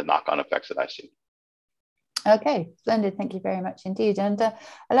knock-on effects that I see. Okay, splendid. Thank you very much indeed. And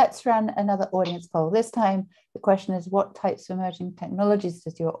let's run another audience poll. This time, the question is, what types of emerging technologies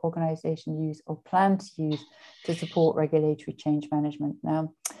does your organization use or plan to use to support regulatory change management?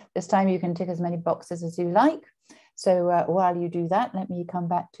 Now, this time you can tick as many boxes as you like. So while you do that, let me come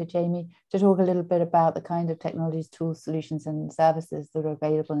back to Jamie to talk a little bit about the kind of technologies, tools, solutions, and services that are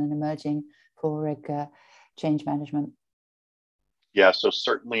available and emerging for reg change management. Yeah, so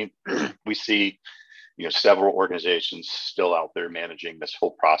certainly we see, several organizations still out there managing this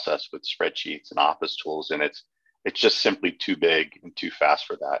whole process with spreadsheets and office tools, and it's just simply too big and too fast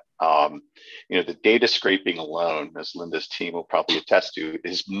for that. The data scraping alone, as Linda's team will probably attest to,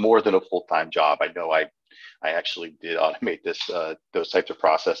 is more than a full-time job. I know I actually did automate those types of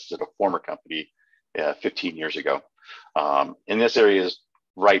processes at a former company 15 years ago. And this area is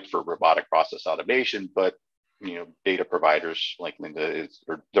ripe for robotic process automation, but data providers like Linda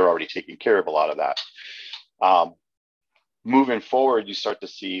they're already taking care of a lot of that. Moving forward, you start to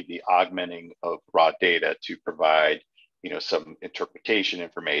see the augmenting of raw data to provide, some interpretation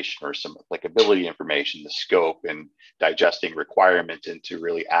information or some applicability information, the scope, and digesting requirements into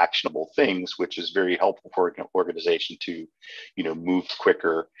really actionable things, which is very helpful for an organization to, move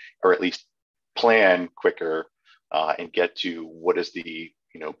quicker, or at least plan quicker, and get to what is the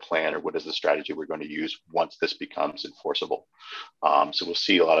plan, or what is the strategy we're going to use once this becomes enforceable. So we'll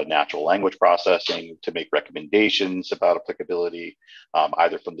see a lot of natural language processing to make recommendations about applicability,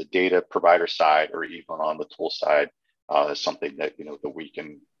 either from the data provider side or even on the tool side, is something that that we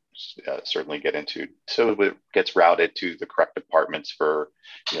can certainly get into. So it gets routed to the correct departments for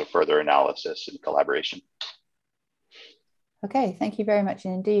further analysis and collaboration. Okay, thank you very much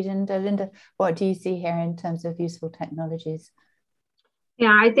indeed. And Linda, what do you see here in terms of useful technologies?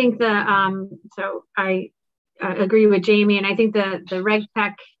 Yeah, I think so I agree with Jamie, and I think the reg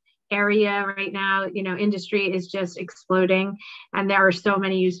tech area right now, industry is just exploding, and there are so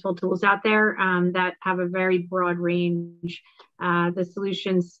many useful tools out there that have a very broad range. The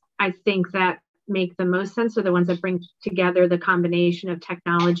solutions, I think, that make the most sense are the ones that bring together the combination of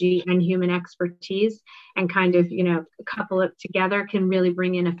technology and human expertise, and kind of, couple it together can really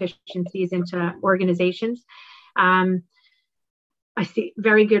bring in efficiencies into organizations. I see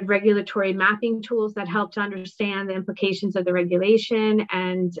very good regulatory mapping tools that help to understand the implications of the regulation,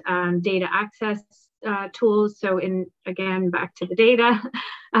 and data access tools. So again, back to the data,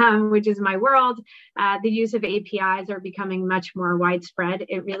 which is my world, the use of APIs are becoming much more widespread.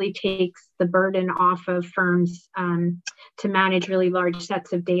 It really takes the burden off of firms to manage really large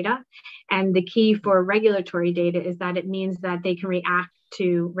sets of data. And the key for regulatory data is that it means that they can react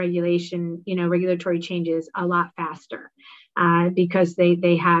to regulatory changes a lot faster. Because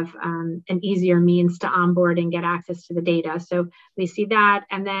they have an easier means to onboard and get access to the data. So we see that.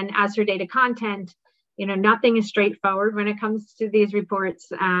 And then as for data content, nothing is straightforward when it comes to these reports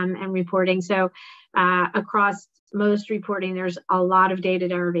and reporting. So across most reporting, there's a lot of data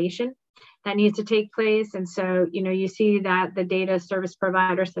derivation that needs to take place. And so, you see that the data service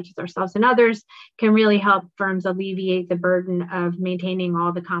providers, such as ourselves and others, can really help firms alleviate the burden of maintaining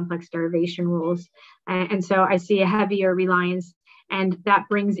all the complex derivation rules. And so I see a heavier reliance, and that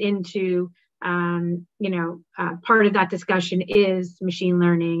brings into, part of that discussion is machine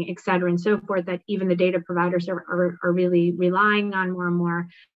learning, et cetera, and so forth, that even the data providers are really relying on more and more.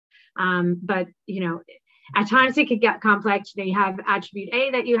 But, at times it could get complex. You have attribute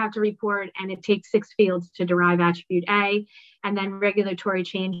A that you have to report, and it takes 6 fields to derive attribute A. And then regulatory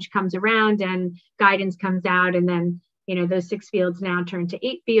change comes around and guidance comes out. And then, those 6 fields now turn to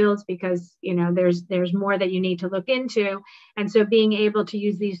 8 fields because, there's more that you need to look into. And so being able to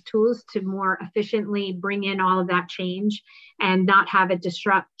use these tools to more efficiently bring in all of that change and not have it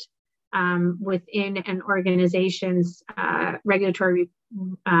disrupt within an organization's regulatory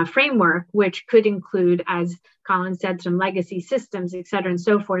framework, which could include, as Colin said, some legacy systems, et cetera, and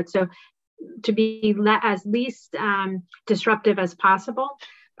so forth. So to be as least disruptive as possible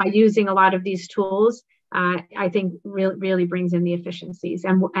by using a lot of these tools, I think really brings in the efficiencies,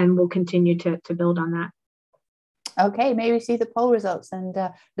 and we'll continue to build on that. Okay, may we see the poll results? And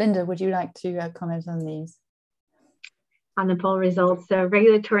Linda, would you like to comment on these? On the poll results, so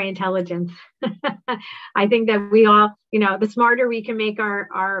regulatory intelligence. I think that we all, the smarter we can make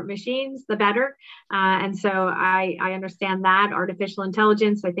our machines, the better. And so I understand that. Artificial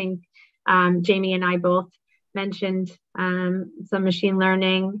intelligence, I think Jamie and I both mentioned some machine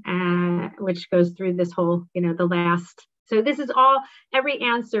learning, which goes through this whole, the last. So this is all, every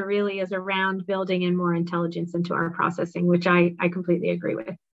answer really is around building in more intelligence into our processing, which I completely agree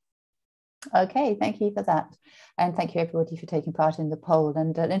with. Okay, thank you for that. And thank you everybody for taking part in the poll.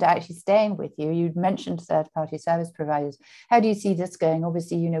 And Linda, actually staying with you, you mentioned third-party service providers. How do you see this going?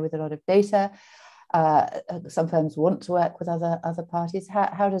 Obviously, with a lot of data, some firms want to work with other parties.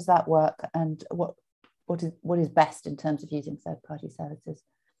 How does that work? And what is best in terms of using third-party services?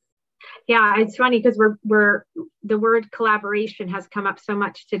 Yeah, it's funny because the word collaboration has come up so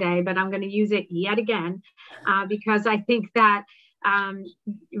much today, but I'm going to use it yet again because I think that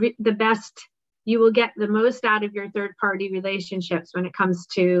you will get the most out of your third-party relationships when it comes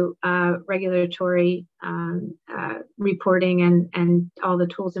to regulatory reporting and all the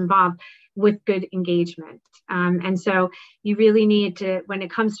tools involved with good engagement. And so you really need to, when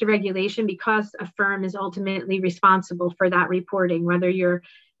it comes to regulation, because a firm is ultimately responsible for that reporting, whether you're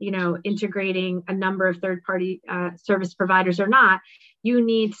integrating a number of third-party service providers or not, you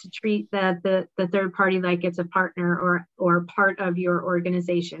need to treat the third party like it's a partner or part of your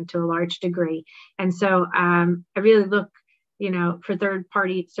organization to a large degree. And so I really look, for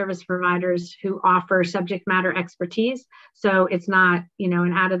third-party service providers who offer subject matter expertise. So it's not,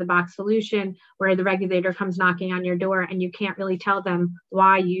 an out-of-the-box solution where the regulator comes knocking on your door and you can't really tell them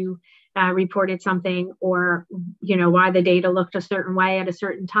why you reported something or, why the data looked a certain way at a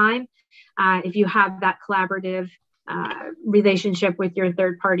certain time. If you have that collaborative relationship with your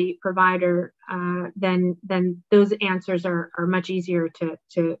third-party provider, then those answers are much easier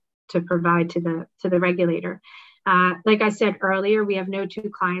to provide to the regulator. Like I said earlier, we have no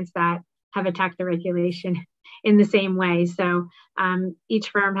 2 clients that have attacked the regulation in the same way. So each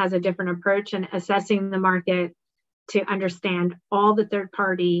firm has a different approach, and assessing the market to understand all the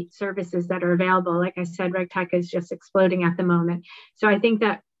third-party services that are available. Like I said, RegTech is just exploding at the moment. So I think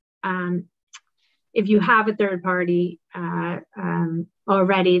that if you have a third party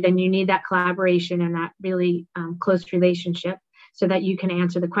already, then you need that collaboration and that really close relationship so that you can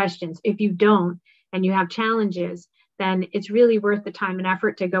answer the questions. If you don't, and you have challenges, then it's really worth the time and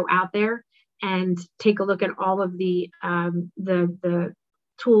effort to go out there and take a look at all of the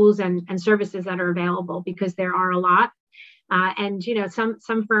tools and services that are available, because there are a lot. And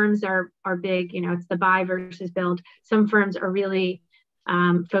some firms are big. It's the buy versus build. Some firms are really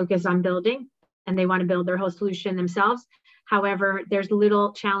focused on building, and they want to build their whole solution themselves. However, there's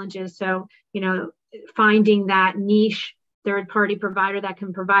little challenges. So finding that niche third-party provider that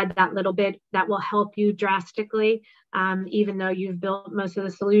can provide that little bit that will help you drastically, even though you've built most of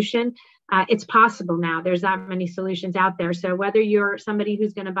the solution. It's possible now. There's that many solutions out there. So whether you're somebody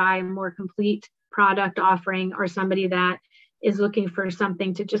who's going to buy a more complete product offering or somebody that is looking for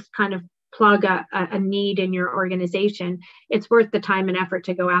something to just kind of plug a need in your organization, it's worth the time and effort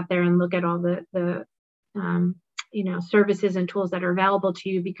to go out there and look at all the services and tools that are available to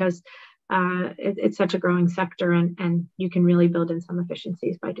you, because it's such a growing sector, and you can really build in some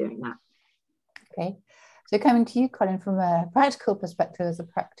efficiencies by doing that. Okay. So coming to you, Colin, from a practical perspective as a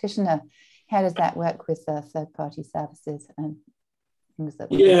practitioner, how does that work with third-party services and things that?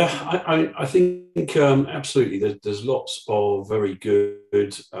 I think absolutely. There's lots of very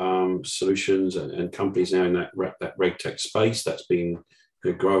good solutions and companies now in that RegTech space that's been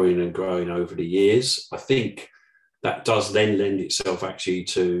growing and growing over the years. I think that does then lend itself actually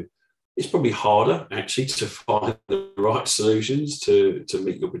to, it's probably harder actually to find the right solutions to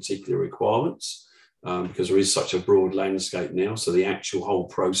meet your particular requirements, because there is such a broad landscape now. So the actual whole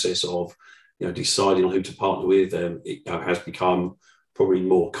process of deciding on who to partner with it has become probably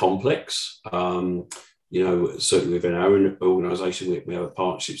more complex. Certainly within our own organisation, we have a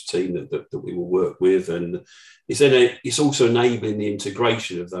partnerships team that we will work with, and it's also enabling the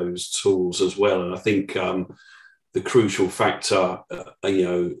integration of those tools as well. And I think the crucial factor,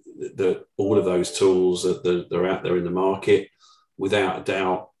 that all of those tools that are out there in the market, without a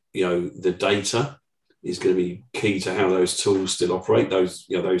doubt, the data is going to be key to how those tools still operate. Those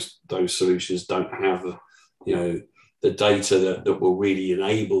solutions don't have, the data that will really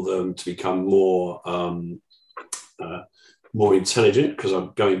enable them to become more intelligent. Because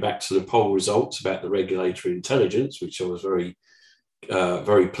I'm going back to the poll results about the regulatory intelligence, which I was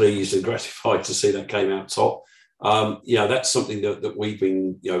very pleased and gratified to see that came out top. That's something that we've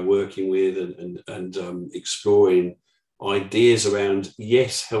been working with and exploring ideas around.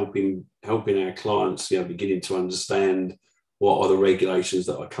 Yes, helping our clients beginning to understand what are the regulations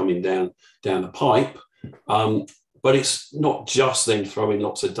that are coming down the pipe. But it's not just then throwing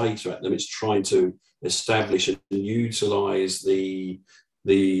lots of data at them. It's trying to establish and utilise the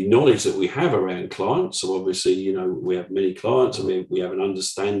knowledge that we have around clients. So obviously, we have many clients, and we have an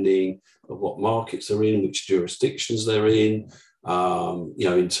understanding of what markets they're in, which jurisdictions they're in,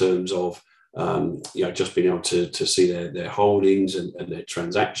 in terms of, just being able to see their holdings and their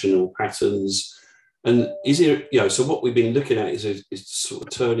transactional patterns. And so what we've been looking at is sort of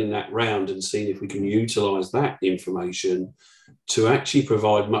turning that round and seeing if we can utilise that information to actually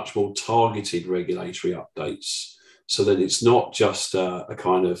provide much more targeted regulatory updates, so that it's not just a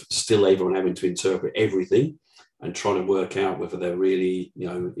kind of still everyone having to interpret everything and trying to work out whether they're really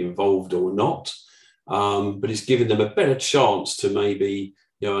involved or not, but it's giving them a better chance to maybe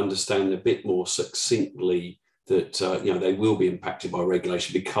understand a bit more succinctly that they will be impacted by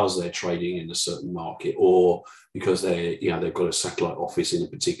regulation because they're trading in a certain market, or because they've got a satellite office in a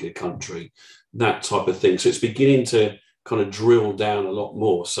particular country, that type of thing. So it's beginning to kind of drill down a lot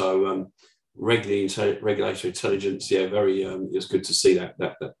more. So regulatory intelligence, very it's good to see that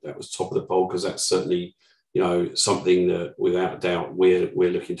was top of the poll, because that's certainly something that without a doubt we're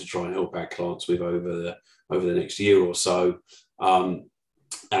looking to try and help our clients with over the next year or so,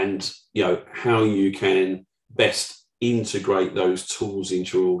 and how you can best integrate those tools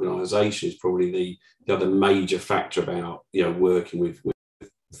into your organisation is probably the other major factor about working with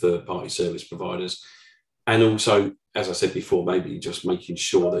third-party service providers. And also, as I said before, maybe just making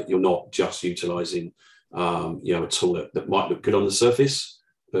sure that you're not just utilising a tool that might look good on the surface,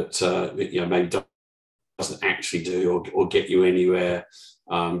 but maybe doesn't actually do or get you anywhere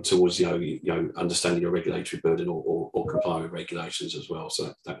towards understanding your regulatory burden or complying with regulations as well.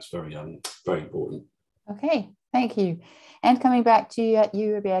 So that's very important. Okay, thank you. And coming back to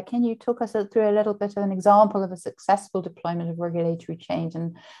you, Rabia, can you talk us through a little bit of an example of a successful deployment of regulatory change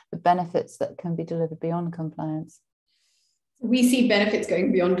and the benefits that can be delivered beyond compliance? We see benefits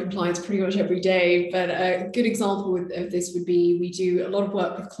going beyond compliance pretty much every day, but a good example of this would be, we do a lot of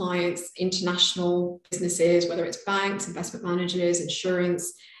work with clients, international businesses, whether it's banks, investment managers,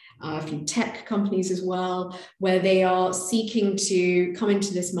 insurance, a few tech companies as well, where they are seeking to come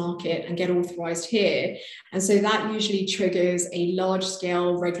into this market and get authorized here. And so that usually triggers a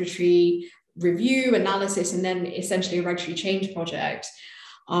large-scale regulatory review, analysis, and then essentially a regulatory change project.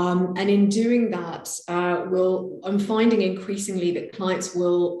 And in doing that, I'm finding increasingly that clients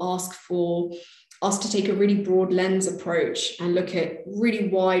will ask for us to take a really broad lens approach and look at really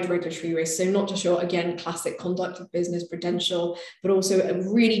wide regulatory risks. So not just your, again, classic conduct of business prudential, but also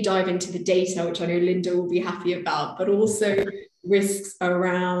really dive into the data, which I know Linda will be happy about, but also risks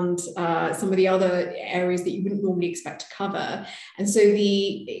around some of the other areas that you wouldn't normally expect to cover. And so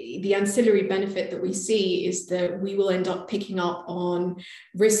the ancillary benefit that we see is that we will end up picking up on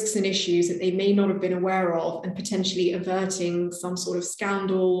risks and issues that they may not have been aware of, and potentially averting some sort of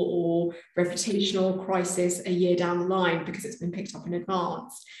scandal or reputational crisis a year down the line because it's been picked up in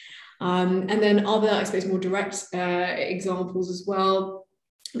advance. And then other, I suppose, more direct examples as well.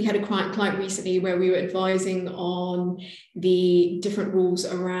 We had a client recently where we were advising on the different rules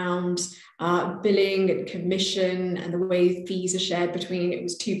around billing and commission and the way fees are shared between, it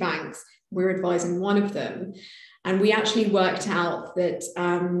was 2 banks. We're advising one of them. And we actually worked out that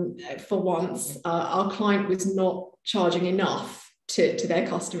for once, our client was not charging enough to their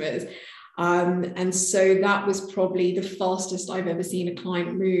customers. And so that was probably the fastest I've ever seen a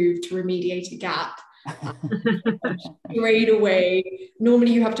client move to remediate a gap. Straight away,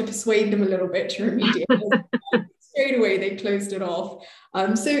 normally you have to persuade them a little bit to remediate. Straight away they closed it off.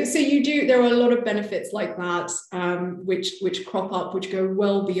 So you do, there are a lot of benefits like that, which crop up, which go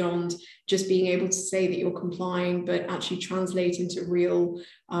well beyond just being able to say that you're complying, but actually translate into real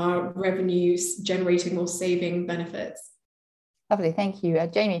revenues generating or saving benefits. Lovely, thank you.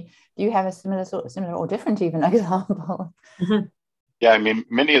 Jamie, do you have a similar or different even example? Yeah, I mean,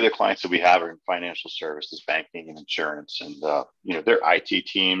 many of the clients that we have are in financial services, banking, and insurance, and you know, their IT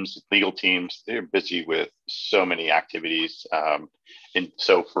teams, legal teams, they're busy with so many activities, and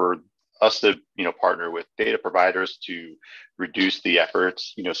so for us to, you know, partner with data providers to reduce the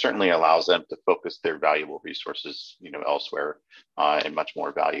efforts, you know, certainly allows them to focus their valuable resources, you know, elsewhere in much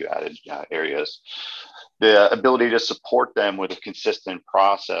more value-added areas. The ability to support them with a consistent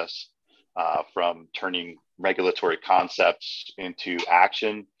process from turning regulatory concepts into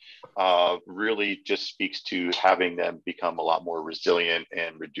action really just speaks to having them become a lot more resilient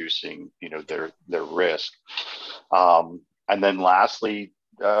and reducing, you know, their risk. And then lastly,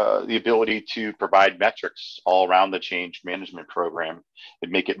 the ability to provide metrics all around the change management program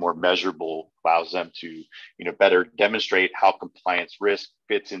and make it more measurable allows them to, you know, better demonstrate how compliance risk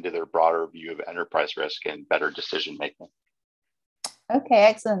fits into their broader view of enterprise risk and better decision making. Okay,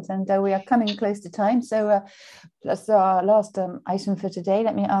 excellent. And we are coming close to time. So that's our last item for today.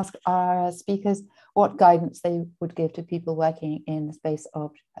 Let me ask our speakers what guidance they would give to people working in the space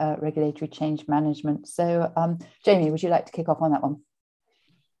of regulatory change management. So Jamie, would you like to kick off on that one?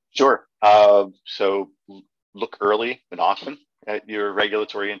 Sure. So look early and often at your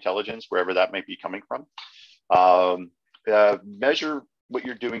regulatory intelligence, wherever that might be coming from. Measure what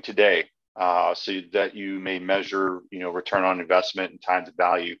you're doing today. So that you may measure, you know, return on investment and time to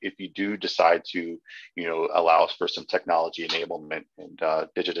value if you do decide to, you know, allow for some technology enablement and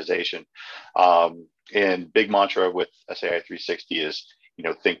digitization. And big mantra with SAI 360 is, you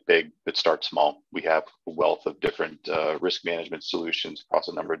know, think big but start small. We have a wealth of different risk management solutions across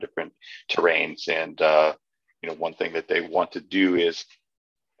a number of different terrains, and you know, one thing that they want to do is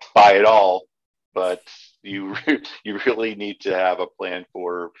buy it all, but you really need to have a plan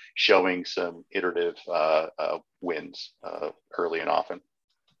for showing some iterative wins early and often.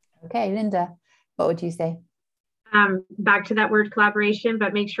 Okay, Linda, what would you say? Back to that word collaboration,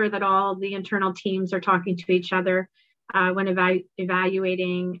 but make sure that all the internal teams are talking to each other when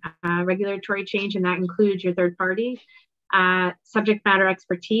evaluating regulatory change, and that includes your third party. Subject matter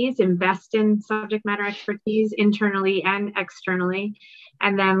expertise, invest in subject matter expertise internally and externally.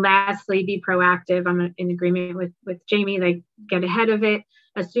 And then lastly, be proactive. I'm in agreement with Jamie, like get ahead of it.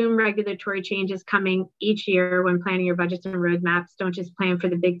 Assume regulatory change is coming each year when planning your budgets and roadmaps. Don't just plan for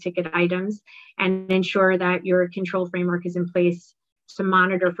the big ticket items, and ensure that your control framework is in place to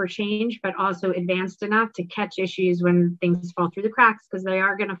monitor for change, but also advanced enough to catch issues when things fall through the cracks, because they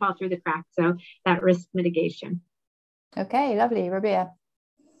are going to fall through the cracks. So that risk mitigation. Okay, lovely. Rabia?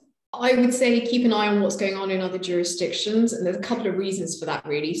 I would say keep an eye on what's going on in other jurisdictions, and there's a couple of reasons for that,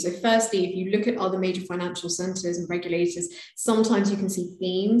 really. So firstly, if you look at other major financial centers and regulators, sometimes you can see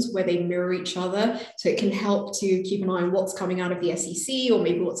themes where they mirror each other. So it can help to keep an eye on what's coming out of the SEC, or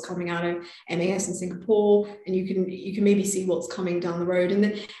maybe what's coming out of MAS in Singapore, and you can maybe see what's coming down the road. And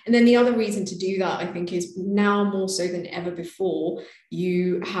then the other reason to do that, I think, is now more so than ever before,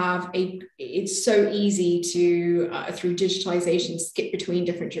 it's so easy to, through digitization, skip between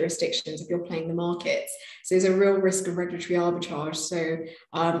different jurisdictions if you're playing the markets. So there's a real risk of regulatory arbitrage. So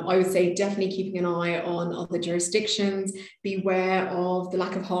I would say definitely keeping an eye on other jurisdictions, beware of the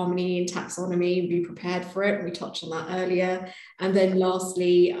lack of harmony in taxonomy, be prepared for it. We touched on that earlier. And then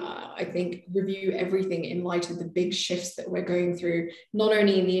lastly, I think review everything in light of the big shifts that we're going through, not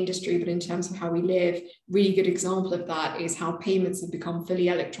only in the industry, but in terms of how we live. Really good example of that is how payments have become fully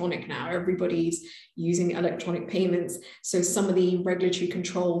electronic now. Everybody's using electronic payments. So some of the regulatory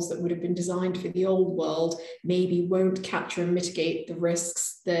controls that would have been designed for the old world maybe won't capture and mitigate the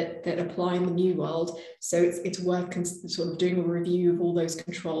risks that apply in the new world. So it's worth sort of doing a review of all those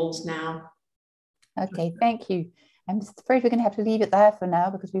controls now. Okay, thank you. I'm just afraid we're going to have to leave it there for now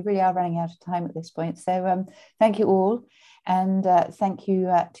because we really are running out of time at this point. So thank you all. And thank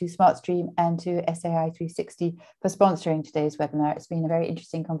you to SmartStream and to SAI 360 for sponsoring today's webinar. It's been a very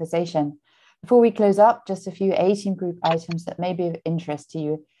interesting conversation. Before we close up, just a few A-Team Group items that may be of interest to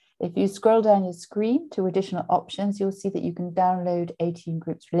you. If you scroll down your screen to additional options, you'll see that you can download A-Team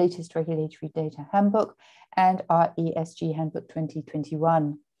Group's latest regulatory data handbook and our ESG handbook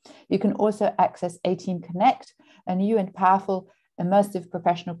 2021. You can also access A-Team Connect, a new and powerful immersive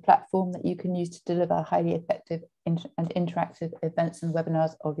professional platform that you can use to deliver highly effective and interactive events and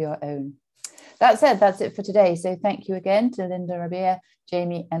webinars of your own. That said, that's it for today. So thank you again to Linda, Rabea,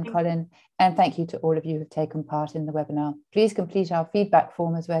 Jamie and Colin, and thank you to all of you who have taken part in the webinar. Please complete our feedback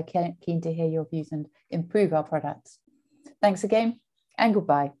form as we're keen to hear your views and improve our products. Thanks again and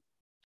goodbye.